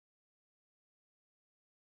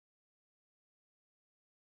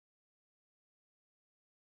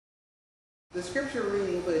The scripture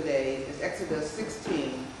reading for today is Exodus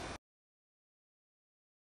 16.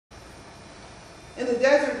 In the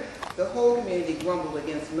desert, the whole community grumbled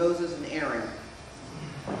against Moses and Aaron.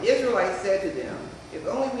 The Israelites said to them, "If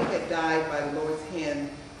only we had died by the Lord's hand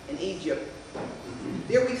in Egypt.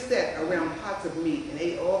 There we sat around pots of meat and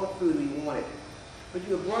ate all the food we wanted. But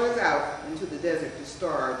you have brought us out into the desert to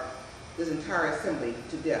starve this entire assembly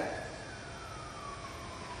to death."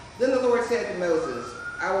 Then the Lord said to Moses,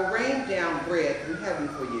 "I will rain down bread from heaven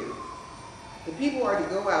for you. The people are to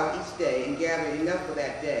go out each day and gather enough for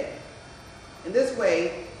that day. In this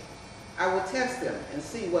way, I will test them and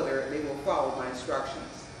see whether they will follow my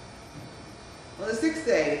instructions." On the sixth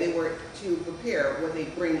day, they were to prepare what they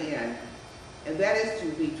bring in, and that is to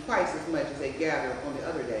be twice as much as they gather on the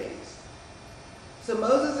other days. So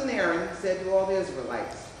Moses and Aaron said to all the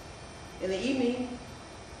Israelites, "In the evening,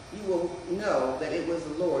 you will know that it was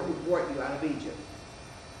the Lord who brought you out of Egypt.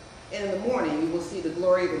 And in the morning, you will see the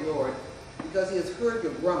glory of the Lord, because he has heard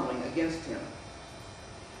your grumbling against him.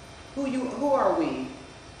 Who are we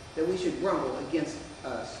that we should grumble against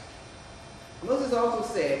us?" Moses also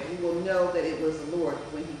said, "You will know that it was the Lord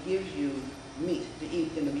when he gives you meat to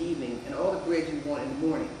eat in the evening and all the bread you want in the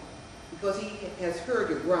morning, because he has heard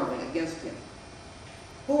your grumbling against him.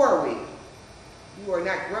 Who are we? You are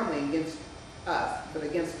not grumbling against us, but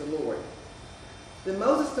against the Lord." Then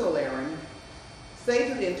Moses told Aaron, "Say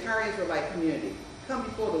to the entire Israelite community, 'Come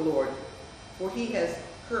before the Lord, for he has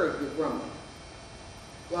heard your grumbling.'"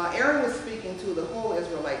 While Aaron was speaking to the whole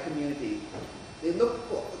Israelite community, they looked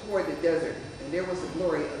toward the desert, and there was the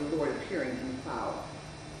glory of the Lord appearing in the cloud.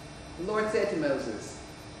 The Lord said to Moses,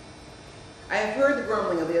 "I have heard the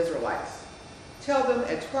grumbling of the Israelites. Tell them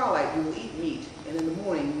at twilight you will eat meat, and in the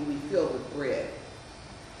morning you will be filled with bread.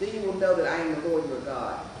 Then you will know that I am the Lord your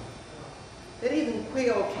God." That evening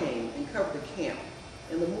quail came and covered the camp.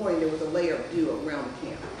 In the morning there was a layer of dew around the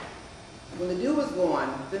camp. When the dew was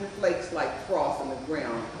gone, thin flakes like frost on the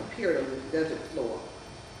ground appeared on the desert floor.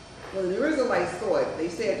 When the Israelites saw it, they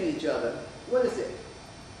said to each other, "What is it?"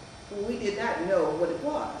 For we did not know what it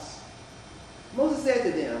was. Moses said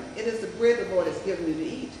to them, "It is the bread the Lord has given you to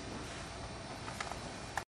eat."